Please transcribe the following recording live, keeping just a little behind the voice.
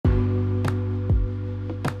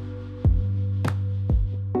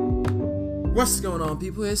What's going on,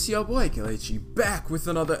 people? It's your boy Kelechi back with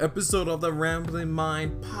another episode of the Rambling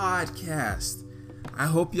Mind podcast. I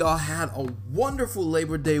hope y'all had a wonderful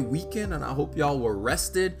Labor Day weekend, and I hope y'all were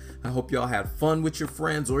rested. I hope y'all had fun with your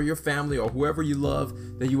friends or your family or whoever you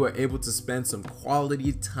love that you were able to spend some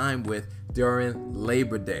quality time with during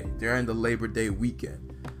Labor Day, during the Labor Day weekend.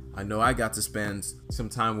 I know I got to spend some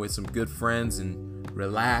time with some good friends and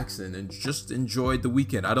relax and just enjoyed the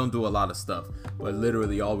weekend. I don't do a lot of stuff, but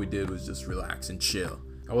literally all we did was just relax and chill.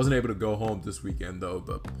 I wasn't able to go home this weekend though,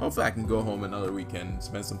 but hopefully I can go home another weekend and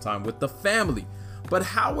spend some time with the family. But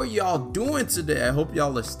how are y'all doing today? I hope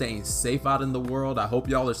y'all are staying safe out in the world. I hope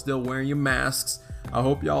y'all are still wearing your masks. I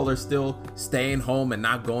hope y'all are still staying home and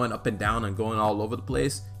not going up and down and going all over the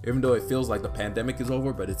place, even though it feels like the pandemic is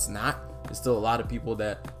over, but it's not. There's still a lot of people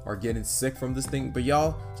that are getting sick from this thing, but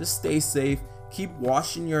y'all just stay safe. Keep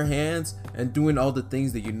washing your hands and doing all the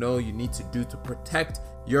things that you know you need to do to protect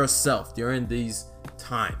yourself during these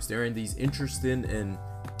times, during these interesting and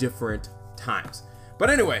different times. But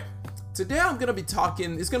anyway, today I'm going to be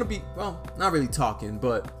talking, it's going to be, well, not really talking,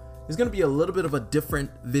 but it's going to be a little bit of a different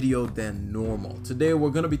video than normal. Today we're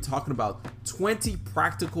going to be talking about 20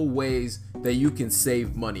 practical ways that you can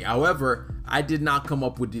save money. However, I did not come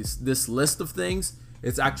up with this list of things.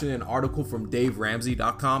 It's actually an article from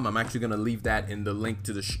DaveRamsey.com. I'm actually going to leave that in the link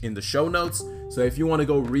to in the show notes. So if you want to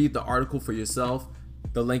go read the article for yourself,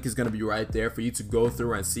 the link is going to be right there for you to go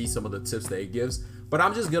through and see some of the tips that it gives. But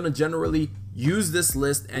I'm just going to generally use this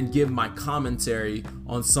list and give my commentary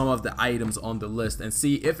on some of the items on the list and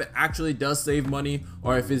see if it actually does save money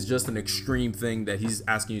or if it's just an extreme thing that he's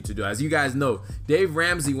asking you to do. As you guys know, Dave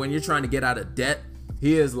Ramsey, when you're trying to get out of debt,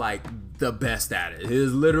 he is like the best at it. He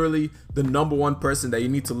is literally the number one person that you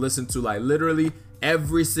need to listen to, like literally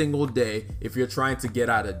every single day if you're trying to get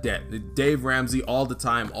out of debt. Dave Ramsey, all the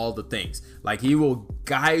time, all the things. Like, he will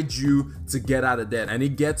guide you to get out of debt and he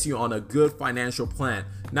gets you on a good financial plan.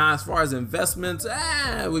 Now, as far as investments,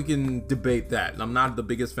 we can debate that. I'm not the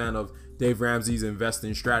biggest fan of Dave Ramsey's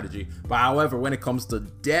investing strategy. But however, when it comes to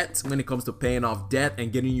debt, when it comes to paying off debt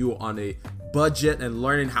and getting you on a budget and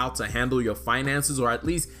learning how to handle your finances, or at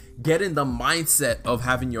least get in the mindset of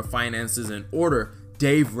having your finances in order,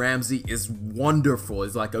 Dave Ramsey is wonderful.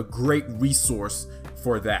 It's like a great resource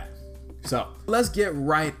for that. So let's get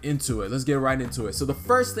right into it. So the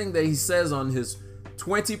first thing that he says on his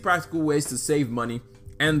 20 practical ways to save money,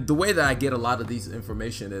 and the way that I get a lot of these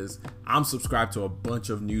information is I'm subscribed to a bunch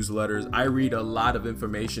of newsletters. I read a lot of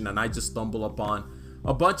information and I just stumble upon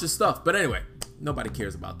a bunch of stuff. But anyway, nobody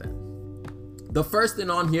cares about that. The first thing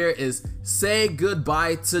on here is say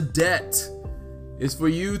goodbye to debt. It's for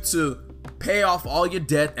you to pay off all your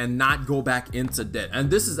debt and not go back into debt. And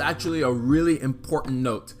this is actually a really important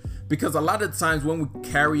note, because a lot of times when we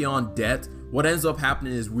carry on debt, what ends up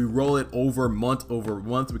happening is we roll it over month,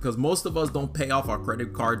 because most of us don't pay off our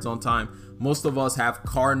credit cards on time. Most of us have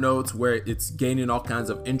car notes where it's gaining all kinds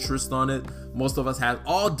of interest on it. Most of us have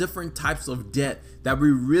all different types of debt that we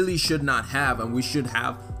really should not have and we should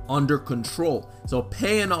have under control. So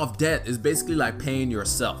paying off debt is basically like paying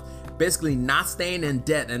yourself. Basically, not staying in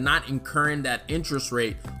debt and not incurring that interest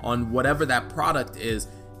rate on whatever that product is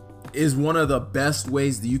one of the best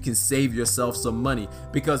ways that you can save yourself some money.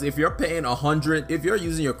 Because if you're paying if you're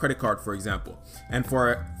using your credit card, for example, and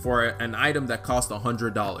for an item that costs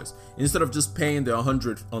 $100, instead of just paying the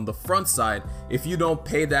 $100 on the front side, if you don't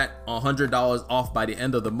pay that $100 off by the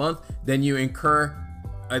end of the month, then you incur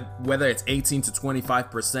whether it's 18 to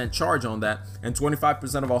 25% charge on that, and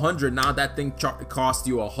 25% of 100, now that thing costs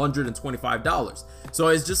you $125. So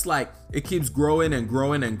it's just like it keeps growing and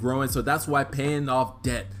growing and growing. So that's why paying off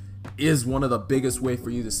debt is one of the biggest way for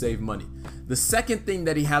you to save money. The second thing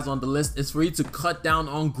that he has on the list is for you to cut down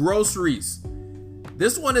on groceries.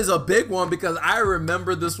 This one is a big one because I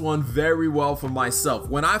remember this one very well for myself.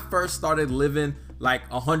 When I first started living like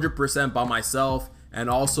 100% by myself and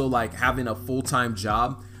also like having a full-time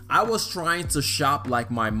job, I was trying to shop like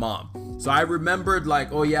my mom. So I remembered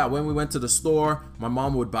like, oh yeah, when we went to the store, my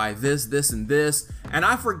mom would buy this, this, and this. And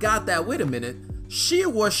I forgot that, wait a minute, she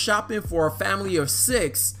was shopping for a family of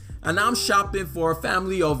 6 and I'm shopping for a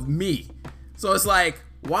family of me. So it's like,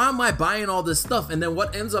 why am I buying all this stuff? And then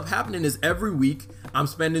what ends up happening is every week I'm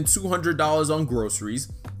spending $200 on groceries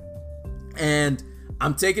and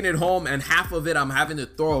I'm taking it home, and half of it I'm having to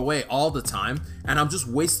throw away all the time, and I'm just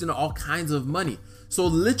wasting all kinds of money. So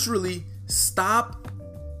literally stop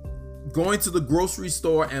going to the grocery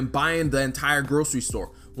store and buying the entire grocery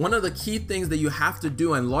store. One of the key things that you have to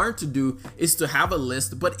do and learn to do is to have a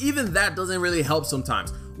list, but even that doesn't really help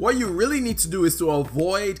sometimes. What you really need to do is to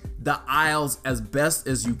avoid the aisles as best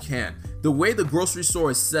as you can. the way the grocery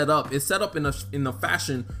store is set up, it's set up in a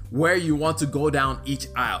fashion where you want to go down each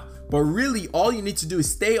aisle. But really, all you need to do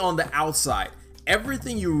is stay on the outside.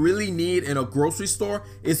 Everything you really need in a grocery store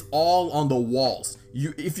is all on the walls.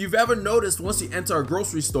 If you've ever noticed, once you enter a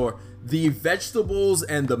grocery store, the vegetables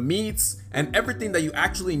and the meats and everything that you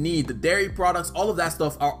actually need, the dairy products, all of that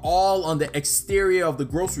stuff are all on the exterior of the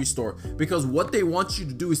grocery store, because what they want you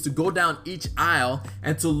to do is to go down each aisle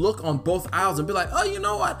and to look on both aisles and be like, oh, you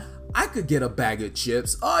know what? I could get a bag of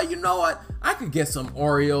chips. Oh, you know what? I could get some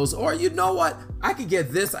Oreos. Or you know what? I could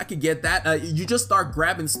get this. I could get that. You just start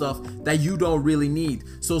grabbing stuff that you don't really need.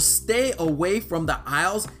 So stay away from the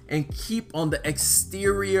aisles and keep on the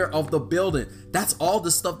exterior of the building. That's all the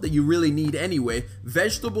stuff that you really need anyway.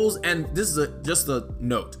 Vegetables, and this is just a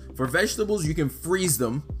note. For vegetables, you can freeze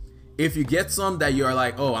them. If you get some that you're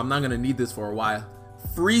like, oh, I'm not going to need this for a while,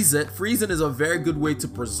 freeze it. Freezing is a very good way to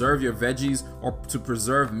preserve your veggies, or to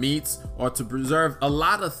preserve meats, or to preserve a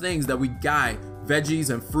lot of things that we buy, veggies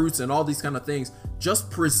and fruits and all these kind of things. Just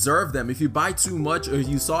preserve them. If you buy too much, or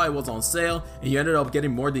you saw it was on sale and you ended up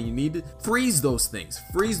getting more than you needed, freeze those things.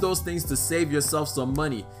 Freeze those things to save yourself some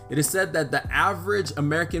money. It is said that the average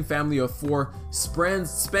American family of 4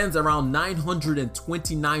 spends around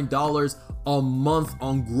 $929 a month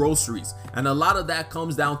on groceries, and a lot of that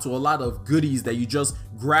comes down to a lot of goodies that you just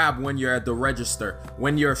grab when you're at the register.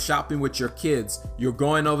 When you're shopping with your kids, you're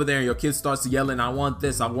going over there and your kid starts yelling, I want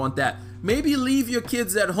this, I want that. Maybe leave your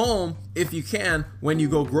kids at home if you can when you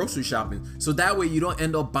go grocery shopping, so that way you don't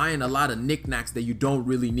end up buying a lot of knickknacks that you don't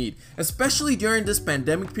really need. Especially during this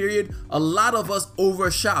pandemic period, a lot of us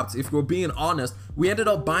overshopped. If we're being honest, we ended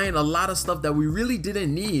up buying a lot of stuff that we really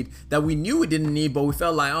didn't need, that we knew we didn't need, but we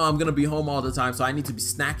felt like, oh, I'm gonna be home all the time, so I need to be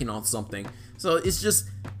snacking on something. So it's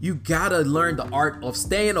just, you gotta learn the art of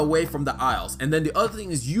staying away from the aisles. And then the other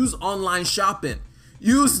thing is, use online shopping.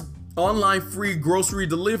 Use online free grocery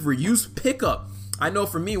delivery. Use pickup. I know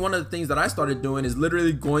for me, one of the things that I started doing is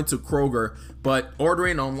literally going to Kroger, but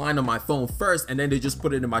ordering online on my phone first, and then they just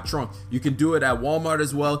put it in my trunk. You can do it at Walmart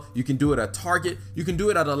as well. You can do it at Target. You can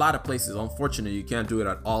do it at a lot of places. Unfortunately, you can't do it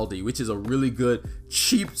at Aldi, which is a really good,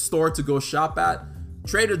 cheap store to go shop at.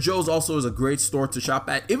 Trader Joe's also is a great store to shop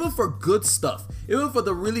at, even for good stuff. Even for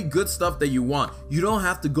the really good stuff that you want. You don't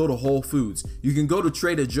have to go to Whole Foods. You can go to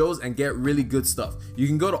Trader Joe's and get really good stuff. You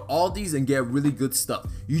can go to Aldi's and get really good stuff.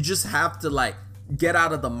 You just have to get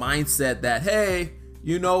out of the mindset that, hey,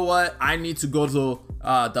 you know what? I need to go to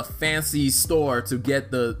the fancy store to get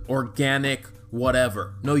the organic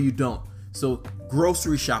whatever. No, you don't. So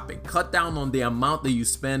grocery shopping, cut down on the amount that you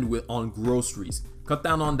spend on groceries. Cut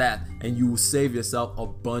down on that and you will save yourself a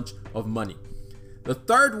bunch of money. The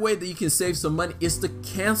third way that you can save some money is to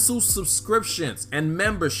cancel subscriptions and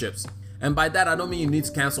memberships. And by that, I don't mean you need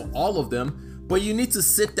to cancel all of them, but you need to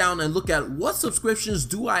sit down and look at what subscriptions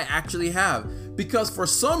do I actually have. Because for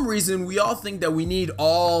some reason, we all think that we need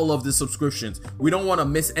all of the subscriptions. We don't want to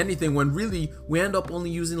miss anything, when really we end up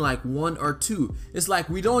only using like 1 or 2. It's like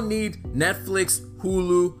we don't need Netflix,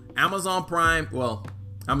 Hulu, Amazon Prime. Well,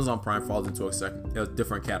 Amazon Prime falls into a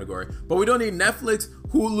different category, but we don't need Netflix,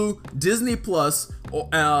 Hulu, Disney Plus, or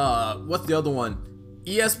what's the other one?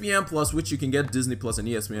 ESPN Plus, which you can get Disney Plus and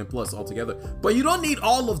ESPN Plus all together. But you don't need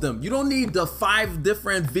all of them. You don't need the 5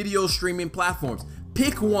 different video streaming platforms.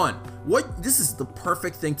 Pick one. This is the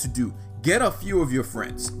perfect thing to do. Get a few of your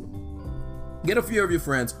friends. Get a few of your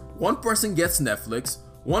friends. One person gets Netflix,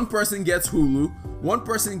 one person gets Hulu, one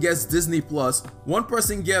person gets Disney Plus, one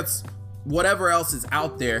person gets whatever else is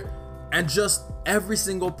out there, and just every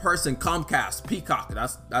single person, Comcast, Peacock,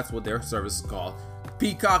 that's what their service is called,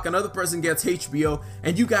 Peacock, another person gets HBO,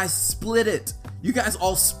 and you guys split it. You guys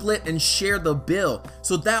all split and share the bill,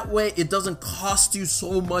 so that way it doesn't cost you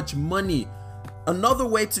so much money. Another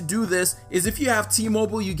way to do this is, if you have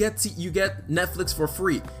T-Mobile, you get Netflix for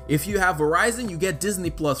free. If you have Verizon, you get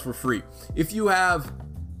Disney Plus for free. If you have,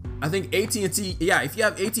 I think, AT&T, if you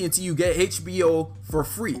have AT&T, you get HBO for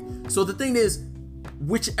free. So the thing is,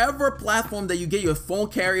 whichever platform that you get your phone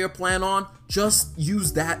carrier plan on, just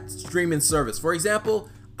use that streaming service. For example,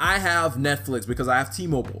 I have Netflix because I have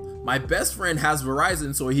T-Mobile. My best friend has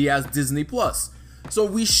Verizon, so he has Disney Plus. So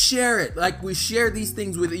we share it, we share these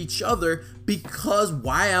things with each other, because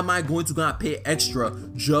why am I going to pay extra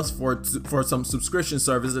just for some subscription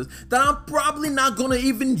services that I'm probably not gonna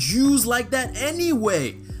even use like that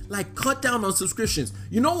anyway? Cut down on subscriptions.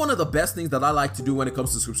 You know, one of the best things that I like to do when it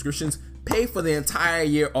comes to subscriptions, pay for the entire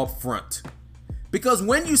year up front. Because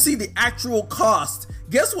when you see the actual cost,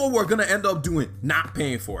 guess what we're gonna end up doing? Not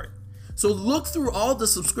paying for it. So look through all the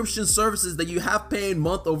subscription services that you have paying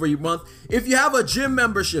month over month. If you have a gym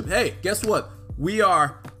membership, hey, guess what? We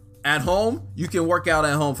are At home, you can work out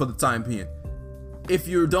at home for the time being. If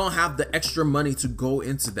you don't have the extra money to go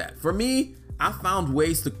into that. For me, I found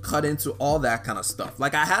ways to cut into all that kind of stuff.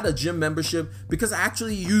 Like I had a gym membership because I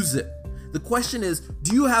actually use it. The question is,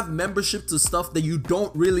 do you have membership to stuff that you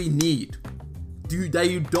don't really need? That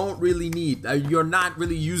you don't really need, that you're not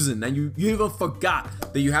really using, and you even forgot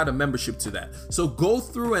that you had a membership to that. So go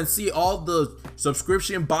through and see all the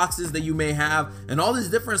subscription boxes that you may have and all these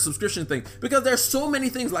different subscription things, because there's so many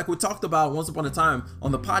things, like we talked about once upon a time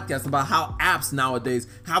on the podcast about how apps nowadays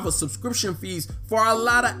have a subscription fees for a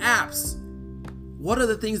lot of apps. What are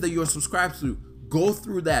the things that you're subscribed to? Go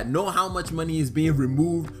through that. Know how much money is being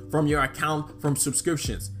removed from your account from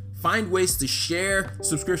subscriptions. Find ways to share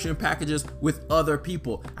subscription packages with other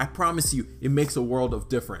people. I promise you, it makes a world of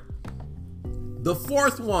difference. The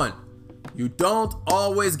fourth one, you don't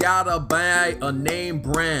always gotta buy a name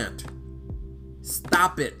brand.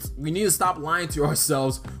 Stop it. We need to stop lying to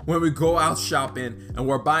ourselves when we go out shopping and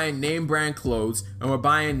we're buying name brand clothes and we're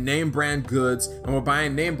buying name brand goods and we're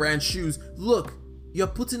buying name brand shoes. Look, you're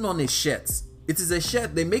putting on a shirt. It is a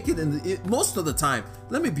shirt. They make it most of the time.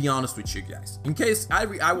 Let me be honest with you guys. In case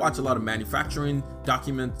I watch a lot of manufacturing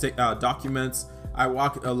documents. I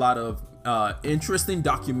watch a lot of interesting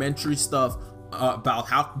documentary stuff about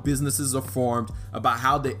how businesses are formed, about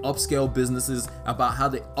how they upscale businesses, about how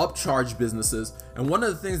they upcharge businesses. And one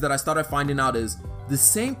of the things that I started finding out is the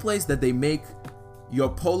same place that they make your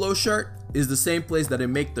polo shirt is the same place that they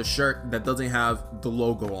make the shirt that doesn't have the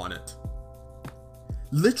logo on it.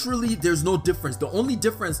 Literally, there's no difference. The only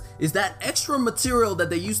difference is that extra material that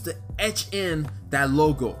they used to etch in that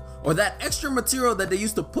logo, or that extra material that they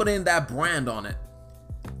used to put in that brand on it.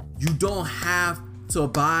 You don't have to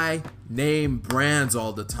buy name brands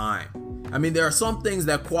all the time. I mean, there are some things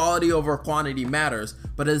that quality over quantity matters,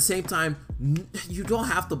 but at the same time, you don't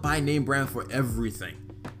have to buy name brand for everything.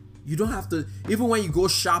 You don't have to, even when you go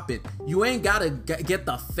shopping, you ain't gotta get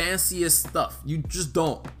the fanciest stuff. You just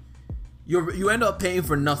don't. You end up paying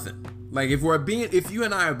for nothing. Like if you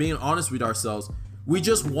and I are being honest with ourselves, we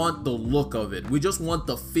just want the look of it. We just want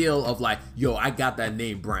the feel of like, yo, I got that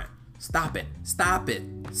name brand. Stop it. Stop it.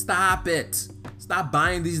 Stop it. Stop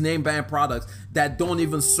buying these name brand products that don't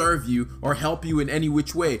even serve you or help you in any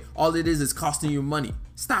which way. All it is costing you money.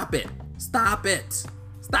 Stop it. Stop it.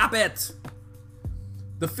 Stop it.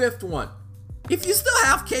 The fifth one. If you still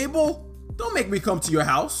have cable, don't make me come to your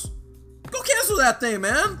house. Go cancel that thing,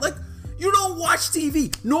 man. Like, you don't watch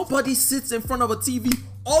TV. Nobody sits in front of a TV.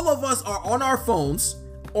 All of us are on our phones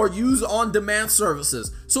or use on-demand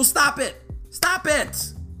services. So stop it. Stop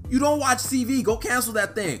it. You don't watch TV. Go cancel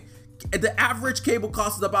that thing. The average cable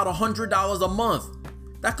cost is about $100 a month.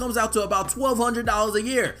 That comes out to about $1,200 a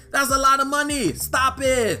year. That's a lot of money. Stop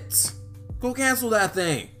it. Go cancel that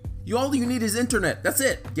thing. All you need is internet. That's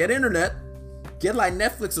it. Get internet. Get like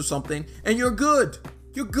Netflix or something, and you're good.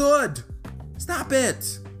 You're good. Stop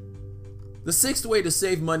it. The sixth way to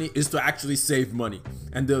save money is to actually save money.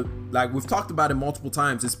 And like we've talked about it multiple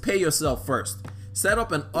times, is pay yourself first. Set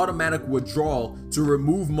up an automatic withdrawal to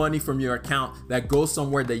remove money from your account that goes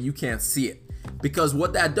somewhere that you can't see it. Because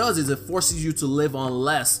what that does is it forces you to live on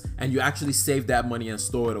less, and you actually save that money and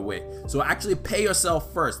store it away. So actually pay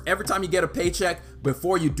yourself first. Every time you get a paycheck,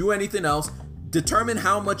 before you do anything else, determine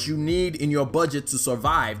how much you need in your budget to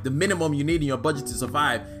survive, the minimum you need in your budget to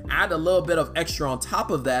survive. Add a little bit of extra on top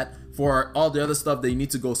of that for all the other stuff that you need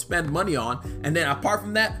to go spend money on. And then apart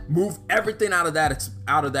from that, move everything out of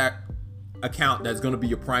that account that's going to be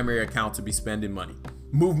your primary account to be spending money.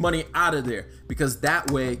 Move money out of there, because that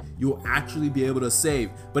way you'll actually be able to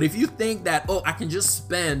save. But if you think that, oh, I can just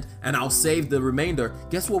spend and I'll save the remainder,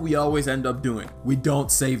 guess what we always end up doing? We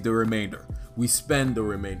don't save the remainder. We spend the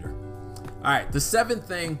remainder. All right, the seventh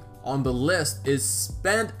thing on the list is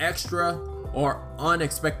spend extra or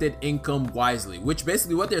unexpected income wisely, which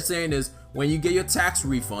basically what they're saying is when you get your tax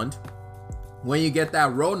refund, when you get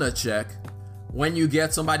that Rona check, when you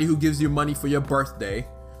get somebody who gives you money for your birthday,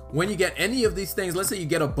 when you get any of these things, let's say you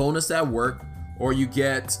get a bonus at work, or you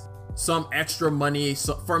get some extra money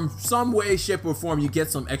from some way, shape, or form, you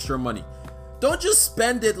get some extra money. Don't just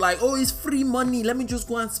spend it like, oh, it's free money. Let me just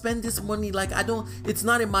go and spend this money. Like, it's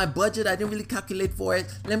not in my budget. I didn't really calculate for it.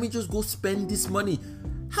 Let me just go spend this money.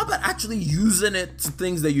 How about actually using it to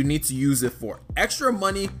things that you need to use it for? Extra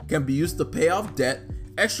money can be used to pay off debt.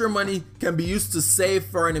 Extra money can be used to save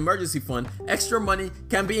for an emergency fund. Extra money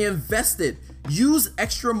can be invested. Use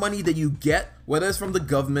extra money that you get, whether it's from the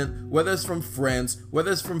government, whether it's from friends,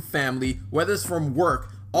 whether it's from family, whether it's from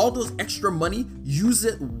work. all those extra money, use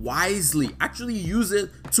it wisely. Actually use it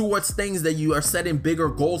towards things that you are setting bigger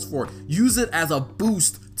goals for. Use it as a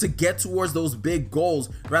boost to get towards those big goals,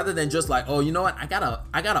 rather than just like, oh, you know what, I got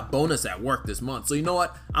a bonus at work this month, so you know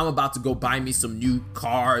what, I'm about to go buy me some new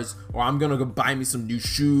cars, or I'm gonna go buy me some new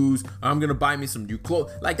shoes, or I'm gonna buy me some new clothes.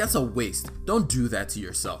 Like, that's a waste. Don't do that to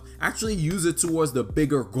yourself. Actually use it towards the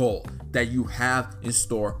bigger goal that you have in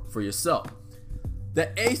store for yourself. The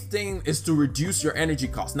 8th thing is to reduce your energy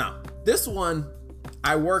costs. Now, this one,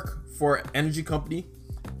 I work for an energy company,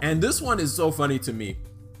 and this one is so funny to me.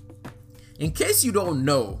 In case you don't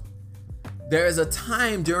know, there is a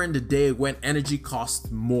time during the day when energy costs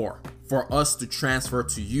more for us to transfer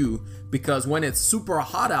to you, because when it's super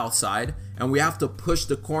hot outside and we have to push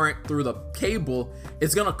the current through the cable,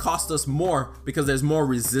 it's gonna cost us more because there's more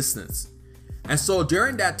resistance. And so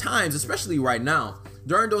during that times, especially right now,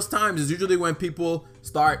 during those times is usually when people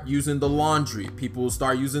start using the laundry, people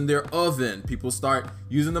start using their oven, people start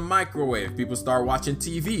using the microwave, people start watching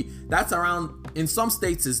TV. That's around, in some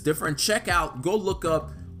states it's different. Check out, go look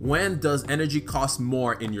up, when does energy cost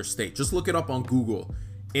more in your state? Just look it up on Google.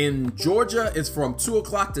 In Georgia, it's from 2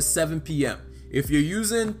 o'clock to 7 p.m. If you're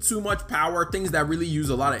using too much power, things that really use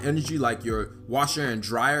a lot of energy, like your washer and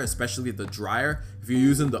dryer, especially the dryer, if you're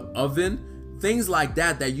using the oven, things like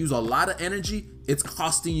that use a lot of energy, it's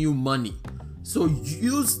costing you money. So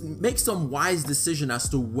make some wise decision as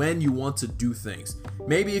to when you want to do things.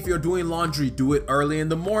 Maybe if you're doing laundry, do it early in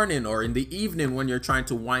the morning or in the evening when you're trying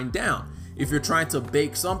to wind down. If you're trying to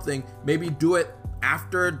bake something, maybe do it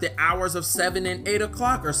after the hours of 7 and 8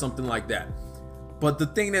 o'clock or something like that. But the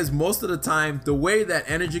thing is, most of the time, the way that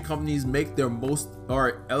energy companies make their most,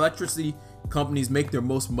 or electricity companies make their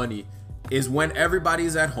most money, is when everybody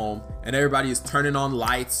is at home and everybody is turning on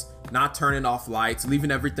lights, not turning off lights, leaving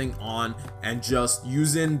everything on, and just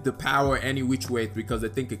using the power any which way because they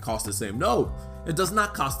think it costs the same. No, it does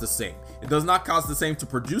not cost the same. It does not cost the same to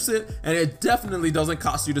produce it, and it definitely doesn't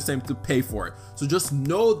cost you the same to pay for it. So just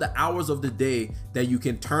know the hours of the day that you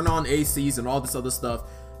can turn on ACs and all this other stuff.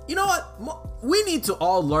 You know what? We need to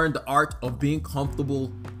all learn the art of being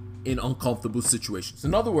comfortable in uncomfortable situations.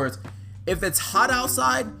 In other words, if it's hot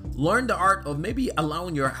outside, learn the art of maybe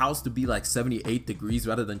allowing your house to be like 78 degrees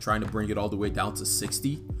rather than trying to bring it all the way down to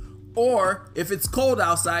 60. Or if it's cold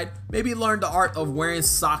outside, maybe learn the art of wearing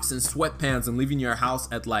socks and sweatpants and leaving your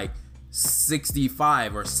house at like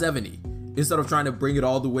 65 or 70 instead of trying to bring it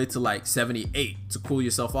all the way to like 78 to cool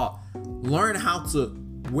yourself off. Learn how to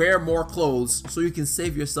wear more clothes so you can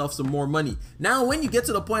save yourself some more money. Now, when you get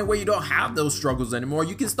to the point where you don't have those struggles anymore,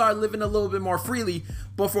 you can start living a little bit more freely.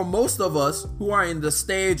 But for most of us who are in the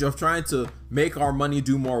stage of trying to make our money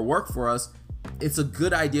do more work for us, it's a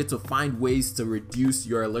good idea to find ways to reduce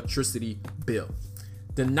your electricity bill.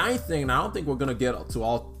 The 9th thing, and I don't think we're gonna get to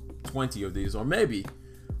all 20 of these, or maybe,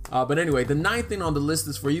 but anyway, the 9th thing on the list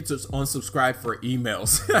is for you to unsubscribe for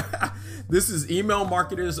emails. This is email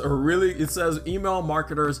marketers are really, it says email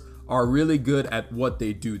marketers are really good at what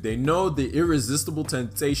they do. They know the irresistible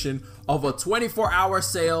temptation of a 24-hour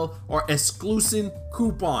sale or exclusive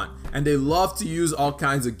coupon, and they love to use all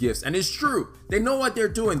kinds of gifts. And it's true, they know what they're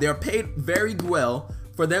doing. They're paid very well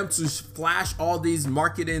for them to flash all these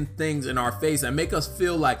marketing things in our face and make us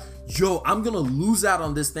feel like, yo, I'm gonna lose out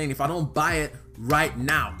on this thing if I don't buy it right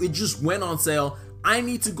now. It just went on sale. I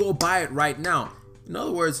need to go buy it right now. In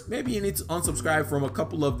other words, maybe you need to unsubscribe from a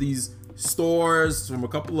couple of these stores, from a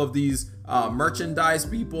couple of these merchandise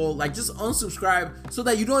people. Like, just unsubscribe so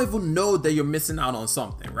that you don't even know that you're missing out on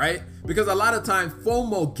something, right? Because a lot of times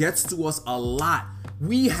FOMO gets to us a lot.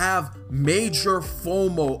 We have major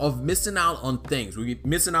FOMO of missing out on things. We're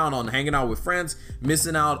missing out on hanging out with friends,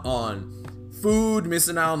 missing out on food,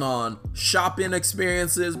 missing out on shopping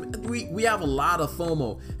experiences. We have a lot of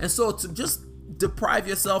FOMO. And so to just deprive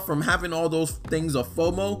yourself from having all those things of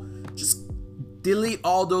FOMO, just delete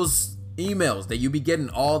all those emails that you be getting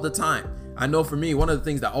all the time. I know for me, one of the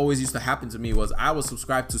things that always used to happen to me was I was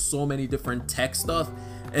subscribed to so many different tech stuff,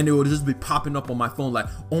 and it would just be popping up on my phone like,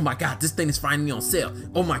 oh my God, this thing is finally on sale.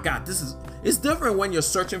 Oh my God, it's different when you're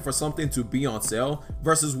searching for something to be on sale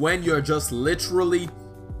versus when you're just literally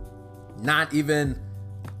not even,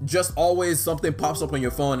 just always something pops up on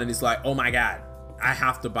your phone and it's like, oh my God, I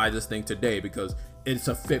have to buy this thing today because it's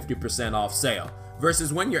a 50% off sale.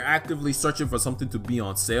 Versus when you're actively searching for something to be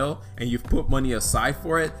on sale and you've put money aside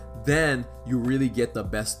for it, then you really get the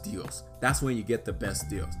best deals. That's when you get the best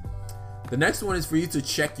deals. The next one is for you to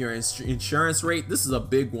check your insurance rate. This is a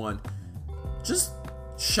big one. Just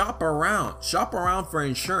shop around. Shop around for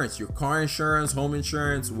insurance. Your car insurance, home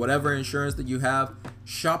insurance, whatever insurance that you have,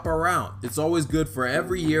 shop around. It's always good for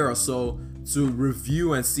every year or so to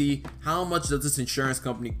review and see how much does this insurance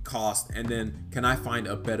company cost, and then can I find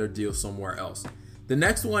a better deal somewhere else. The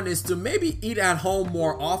next one is to maybe eat at home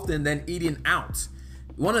more often than eating out.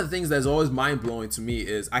 One of the things that's always mind-blowing to me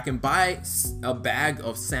is I can buy a bag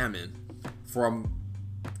of salmon from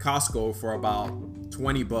Costco for about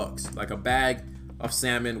 20 bucks, like a bag of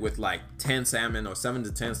salmon with like 10 salmon or 7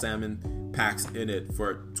 to 10 salmon packs in it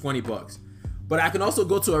for 20 bucks. But I can also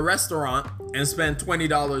go to a restaurant and spend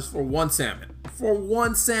 $20 for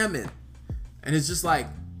one salmon. And it's just like,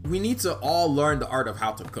 we need to all learn the art of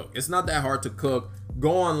how to cook. It's not that hard to cook.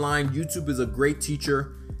 Go online. YouTube is a great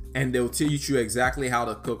teacher, and they'll teach you exactly how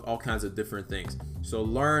to cook all kinds of different things. So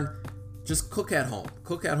learn, just cook at home.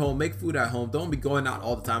 Cook at home, make food at home. Don't be going out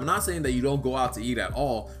all the time. I'm not saying that you don't go out to eat at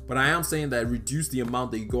all, but I am saying that reduce the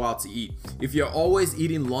amount that you go out to eat. If you're always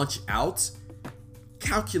eating lunch out,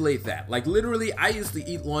 calculate that. Like literally, I used to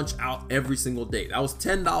eat lunch out every single day. That was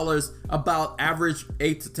 $10, about average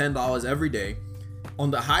 $8 to $10 every day. On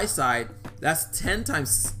the high side, that's 10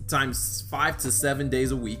 times 5 to 7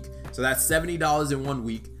 days a week. So that's $70 in 1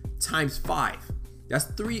 week times 5. That's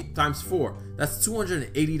 3 times 4. That's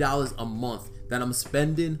 $280 a month that I'm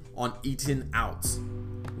spending on eating out,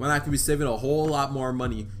 when I could be saving a whole lot more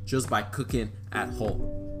money just by cooking at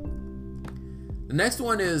home. The next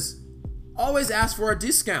one is always ask for a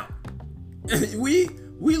discount. We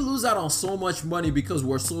lose out on so much money because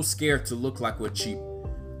we're so scared to look like we're cheap.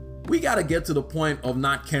 We gotta get to the point of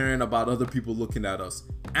not caring about other people looking at us.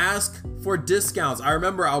 Ask for discounts. I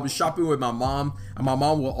remember I'll be shopping with my mom, and my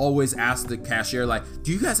mom will always ask the cashier, like,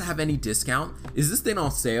 do you guys have any discount? Is this thing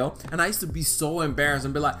on sale? And I used to be so embarrassed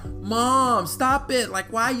and be like, Mom, stop it.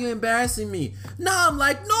 Like, why are you embarrassing me? Now I'm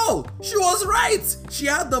like, no, she was right. She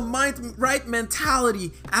had the right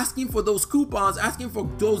mentality, asking for those coupons, asking for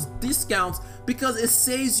those discounts, because it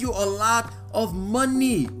saves you a lot of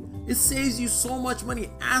money. It saves you so much money.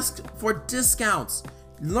 Ask for discounts.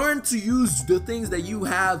 Learn to use the things that you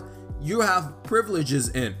have privileges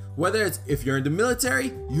in. Whether it's, if you're in the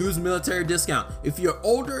military, use military discount. If you're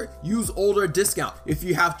older, use older discount. If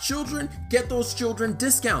you have children, get those children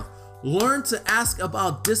discounts. Learn to ask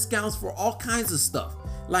about discounts for all kinds of stuff,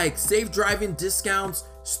 like safe driving discounts,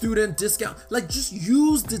 student discount. Like, just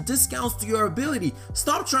use the discounts to your ability.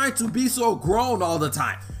 Stop trying to be so grown all the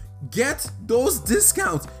time. Get those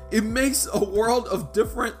discounts. It makes a world of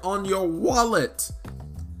difference on your wallet.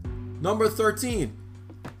 Number 13,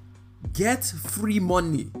 get free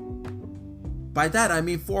money. By that I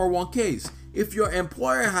mean 401ks. If your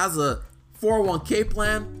employer has a 401k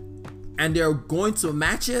plan and they're going to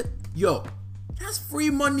match it, yo, that's free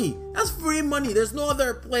money. That's free money. There's no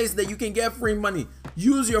other place that you can get free money.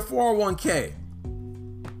 Use your 401k.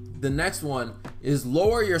 The next one is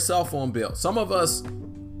lower your cell phone bill. Some of us,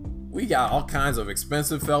 we got all kinds of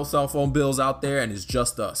expensive cell phone bills out there, and it's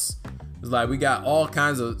just us. It's like we got all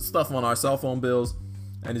kinds of stuff on our cell phone bills,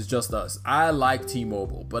 and it's just us. I like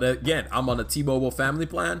T-Mobile, but again, I'm on a T-Mobile family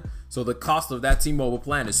plan, so the cost of that T-Mobile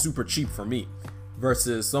plan is super cheap for me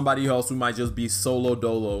versus somebody else who might just be solo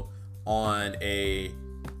dolo on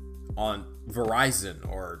Verizon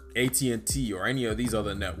or AT&T or any of these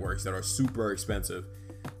other networks that are super expensive.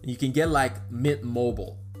 You can get like Mint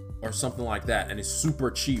Mobile or something like that, and it's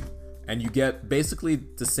super cheap, and you get basically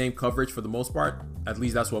the same coverage for the most part. At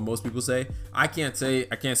least that's what most people say. I can't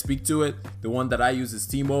speak to it. The one that I use is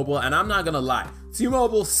T-Mobile, and I'm not gonna lie,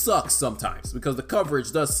 T-Mobile sucks sometimes because the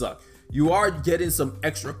coverage does suck. You are getting some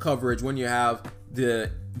extra coverage when you have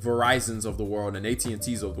the Verizons of the world and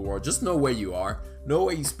AT&Ts of the world. Just know where you are, know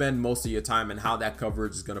where you spend most of your time, and how that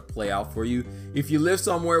coverage is gonna play out for you. If you live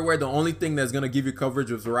somewhere where the only thing that's gonna give you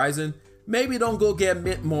coverage is Verizon, maybe don't go get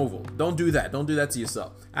Mint Mobile. Don't do that. Don't do that to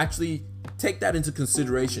yourself. Actually, take that into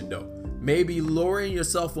consideration though. Maybe lowering your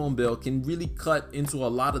cell phone bill can really cut into a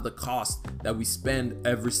lot of the cost that we spend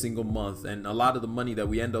every single month, and a lot of the money that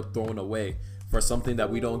we end up throwing away for something that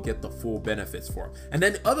we don't get the full benefits for. And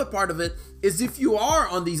then the other part of it is, if you are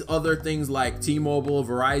on these other things like T-Mobile,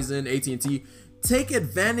 Verizon, AT&T, take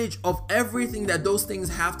advantage of everything that those things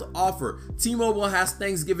have to offer. T-Mobile has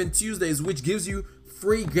Thanksgiving Tuesdays, which gives you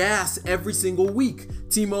free gas every single week.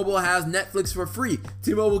 T-Mobile has Netflix for free.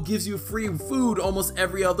 T-Mobile gives you free food almost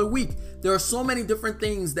every other week. There are so many different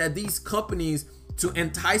things that these companies, to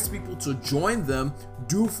entice people to join them,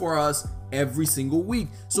 do for us every single week.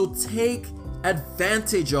 So take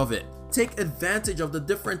advantage of it. Take advantage of the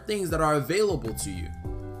different things that are available to you.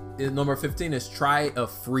 Number 15 is try a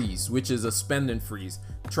freeze, which is a spending freeze.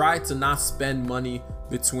 Try to not spend money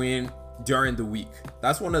during the week.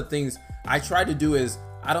 That's one of the things I try to do. Is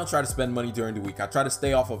I don't try to spend money during the week. I try to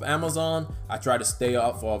stay off of Amazon. I try to stay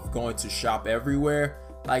off of going to shop everywhere.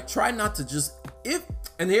 Like, try not to just,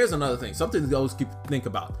 and here's another thing, something to always think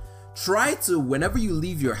about. Try to, whenever you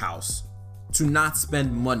leave your house, to not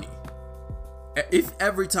spend money. If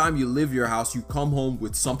every time you leave your house you come home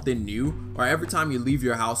with something new, or every time you leave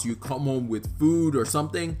your house you come home with food or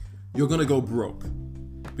something, you're gonna go broke,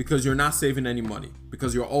 because you're not saving any money,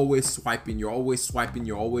 because you're always swiping.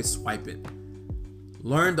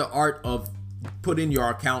 Learn the art of putting your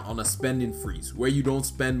account on a spending freeze, where you don't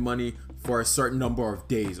spend money for a certain number of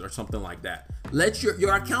days or something like that. Let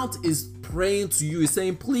your account is praying to you, is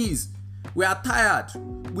saying, please, we are tired,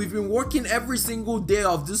 we've been working every single day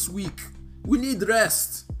of this week, we need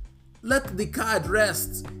rest. Let the card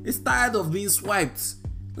rest. It's tired of being swiped.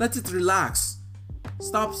 Let it relax.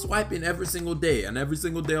 Stop swiping every single day and every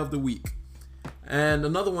single day of the week. And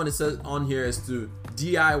another one it says on here is to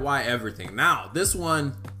DIY everything. Now, this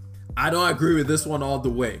one, I don't agree with this one all the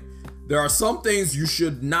way. There are some things you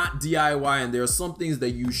should not DIY, and there are some things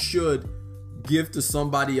that you should give to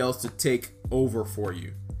somebody else to take over for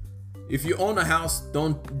you. If you own a house,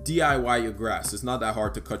 don't DIY your grass. It's not that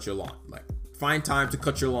hard to cut your lawn. Like, find time to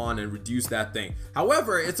cut your lawn and reduce that thing.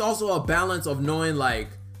 However, it's also a balance of knowing, like,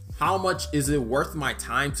 how much is it worth my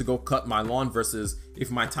time to go cut my lawn versus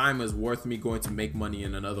if my time is worth me going to make money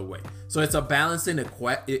in another way. So it's a balancing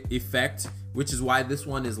effect, which is why this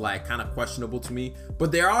one is like kind of questionable to me.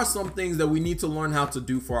 But there are some things that we need to learn how to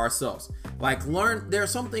do for ourselves. Like, there are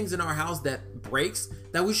some things in our house that breaks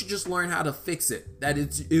that we should just learn how to fix it. That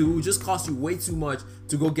it will just cost you way too much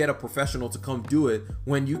to go get a professional to come do it,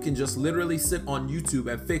 when you can just literally sit on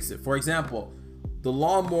YouTube and fix it. For example, the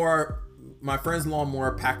lawnmower, my friend's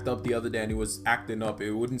lawnmower packed up the other day and it was acting up.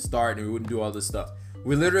 It wouldn't start and it wouldn't do all this stuff.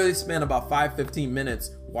 We literally spent about 5-15 minutes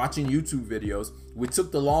watching YouTube videos. We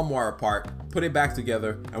took the lawnmower apart, put it back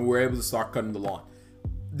together, and we were able to start cutting the lawn.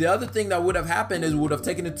 The other thing that would have happened is we would have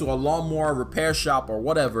taken it to a lawnmower repair shop or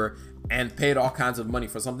whatever and paid all kinds of money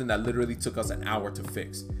for something that literally took us an hour to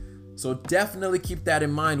fix. So definitely keep that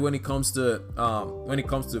in mind when it comes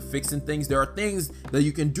to fixing things. There are things that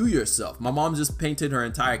you can do yourself. My mom just painted her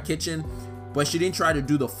entire kitchen, but she didn't try to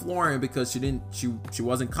do the flooring because she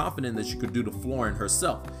wasn't confident that she could do the flooring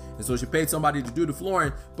herself. And so she paid somebody to do the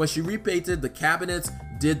flooring, but she repainted the cabinets,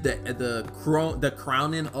 did the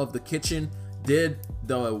crowning of the kitchen, did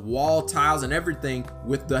the wall tiles and everything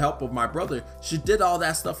with the help of my brother. She did all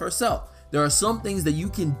that stuff herself. There are some things that you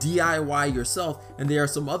can DIY yourself, and there are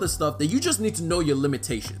some other stuff that you just need to know your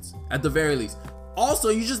limitations at the very least. Also,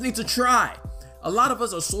 you just need to try. A lot of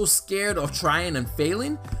us are so scared of trying and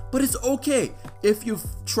failing, but it's okay. If you've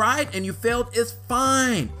tried and you failed, it's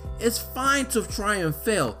fine. It's fine to try and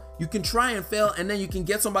fail. You can try and fail, and then you can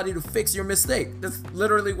get somebody to fix your mistake. That's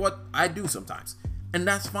literally what I do sometimes, and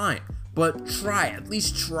that's fine. But try, at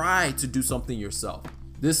least try to do something yourself.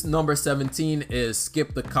 This number 17 is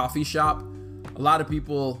skip the coffee shop. A lot of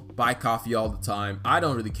people buy coffee all the time. I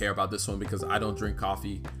don't really care about this one because I don't drink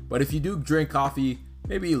coffee. But if you do drink coffee,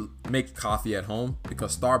 maybe make coffee at home,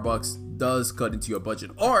 because Starbucks does cut into your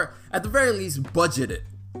budget. Or at the very least, budget it.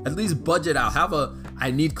 At least budget out. Have a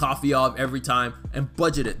I need coffee off every time, and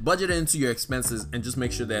budget it. Budget it into your expenses and just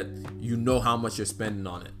make sure that you know how much you're spending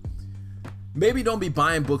on it. Maybe don't be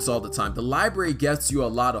buying books all the time. The library gets you a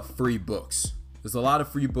lot of free books. There's a lot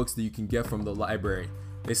of free books that you can get from the library.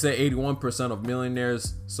 They say 81% of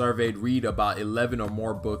millionaires surveyed read about 11 or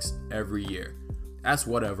more books every year. That's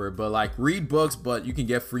whatever, but like, read books, but you can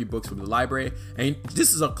get free books from the library. And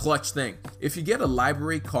this is a clutch thing. If you get a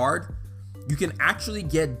library card, you can actually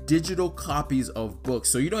get digital copies of books.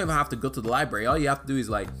 So you don't even have to go to the library. All you have to do is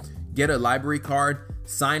like get a library card,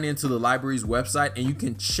 sign into the library's website, and you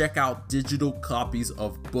can check out digital copies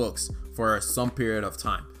of books for some period of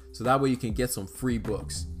time. So that way you can get some free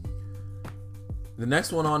books. The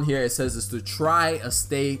next one on here, it says, is to try a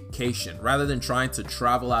staycation. Rather than trying to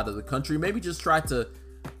travel out of the country, maybe just try to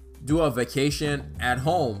do a vacation at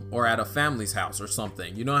home or at a family's house or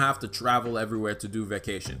something. You don't have to travel everywhere to do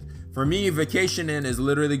vacation. For me, vacationing is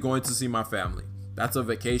literally going to see my family. That's a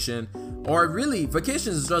vacation. Or really,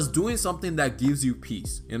 vacation is just doing something that gives you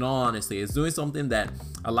peace. In all honesty, it's doing something that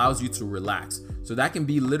allows you to relax. So that can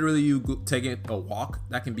be literally you taking a walk.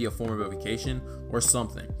 That can be a form of a vacation or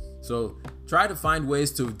something. So try to find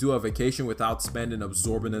ways to do a vacation without spending an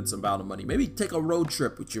exorbitant amount of money. Maybe take a road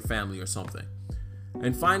trip with your family or something.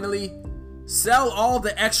 And finally, sell all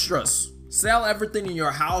the extras. Sell everything in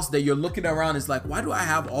your house that you're looking around. It's like, why do I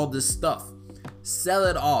have all this stuff? Sell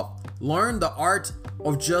it off. Learn the art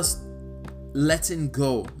of just letting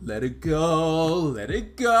go. Let it go. Let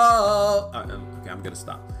it go. Okay, I'm gonna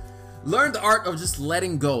stop. Learn the art of just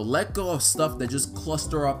letting go. Let go of stuff that just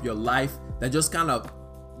cluster up your life, that just kind of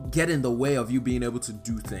get in the way of you being able to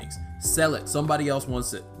do things. Sell it. Somebody else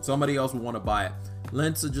wants it. Somebody else will want to buy it.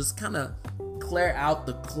 Learn to just kind of clear out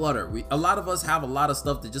the clutter. A lot of us have a lot of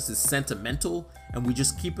stuff that just is sentimental, and we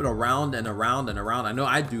just keep it around and around and around. I know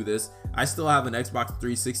I do this. I still have an Xbox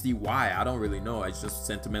 360. Why? I don't really know. It's just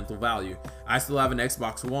sentimental value. I still have an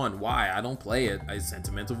Xbox One. Why? I don't play it. It's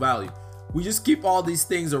sentimental value. We just keep all these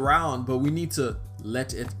things around, but we need to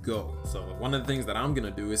let it go. So one of the things that I'm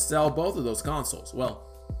gonna do is sell both of those consoles. Well,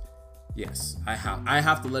 yes, I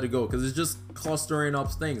have to let it go because it's just clustering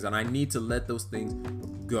up things, and I need to let those things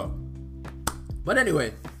go. But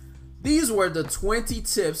anyway, these were the 20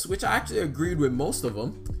 tips, which I actually agreed with most of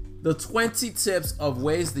them. The 20 tips of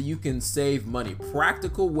ways that you can save money,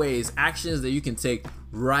 practical ways, actions that you can take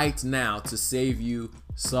right now to save you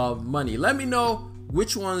some money. Let me know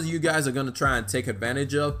which ones you guys are gonna try and take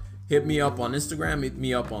advantage of. Hit me up on Instagram, hit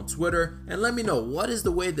me up on Twitter, and let me know what is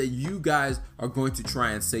the way that you guys are going to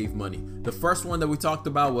try and save money. The first one that we talked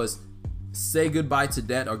about was say goodbye to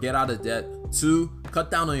debt or get out of debt. 2, cut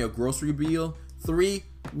down on your grocery bill. 3,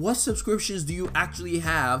 what subscriptions do you actually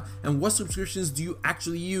have and what subscriptions do you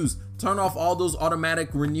actually use? Turn off all those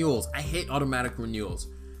automatic renewals. I hate automatic renewals.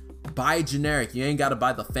 Buy generic. You ain't got to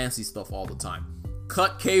buy the fancy stuff all the time.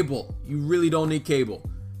 Cut cable. You really don't need cable.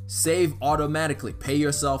 Save automatically. Pay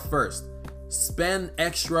yourself first. Spend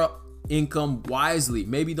extra income wisely.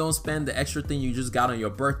 Maybe don't spend the extra thing you just got on your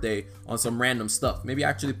birthday on some random stuff. Maybe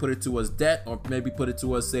actually put it towards debt, or maybe put it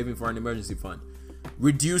towards saving for an emergency fund.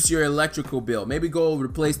 Reduce your electrical bill. Maybe go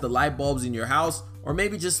replace the light bulbs in your house, or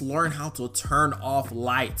maybe just learn how to turn off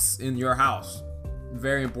lights in your house.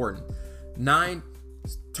 Very important. 9,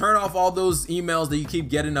 turn off all those emails that you keep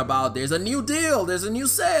getting about there's a new deal, there's a new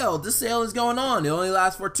sale, this sale is going on, it only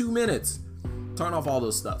lasts for 2 minutes. Turn off all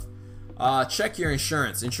those stuff. Check your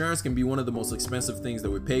insurance. Insurance can be one of the most expensive things that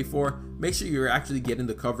we pay for. Make sure you're actually getting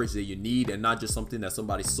the coverage that you need and not just something that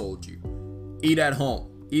somebody sold you. Eat at home.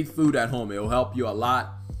 Eat food at home. It'll help you a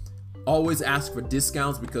lot. Always ask for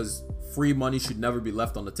discounts because free money should never be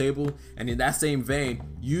left on the table. And in that same vein,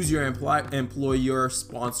 use your employer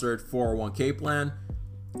sponsored 401k plan.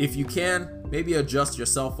 If you can, maybe adjust your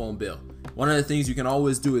cell phone bill. One of the things you can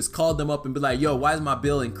always do is call them up and be like, yo, why is my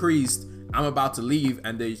bill increased? I'm about to leave.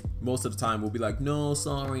 And they most of the time will be like, no,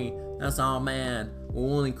 sorry, that's all, man. We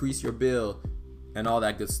won't increase your bill and all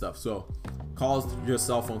that good stuff. So call your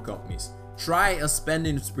cell phone companies. Try a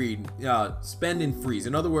spending freeze.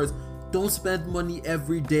 In other words, don't spend money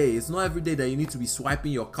every day. It's not every day that you need to be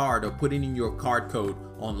swiping your card or putting in your card code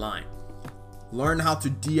online. Learn how to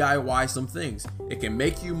DIY some things. It can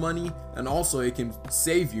make you money, and also it can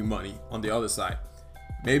save you money on the other side.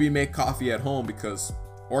 Maybe make coffee at home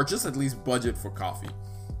or just at least budget for coffee.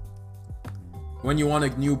 When you want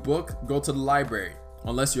a new book, go to the library.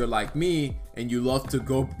 Unless you're like me and you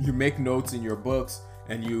make notes in your books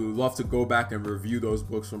and you love to go back and review those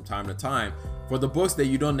books from time to time. For the books that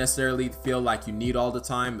you don't necessarily feel like you need all the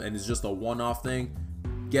time and it's just a one-off thing,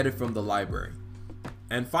 get it from the library.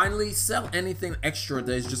 And finally, sell anything extra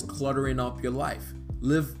that is just cluttering up your life.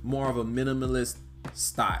 Live more of a minimalist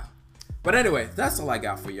style. But anyway, that's all I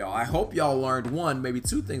got for y'all. I hope y'all learned 1, maybe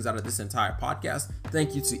 2 things out of this entire podcast.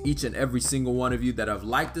 Thank you to each and every single one of you that have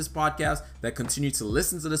liked this podcast, that continue to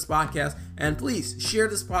listen to this podcast. And please share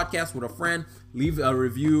this podcast with a friend. Leave a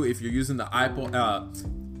review if you're using the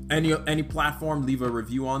any platform. Leave a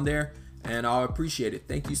review on there, and I'll appreciate it.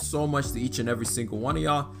 Thank you so much to each and every single one of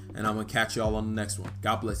y'all, and I'm gonna catch y'all on the next one.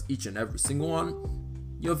 God bless each and every single one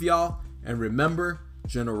of y'all, and remember,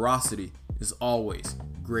 generosity is always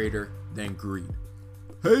greater than greed.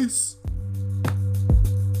 Peace.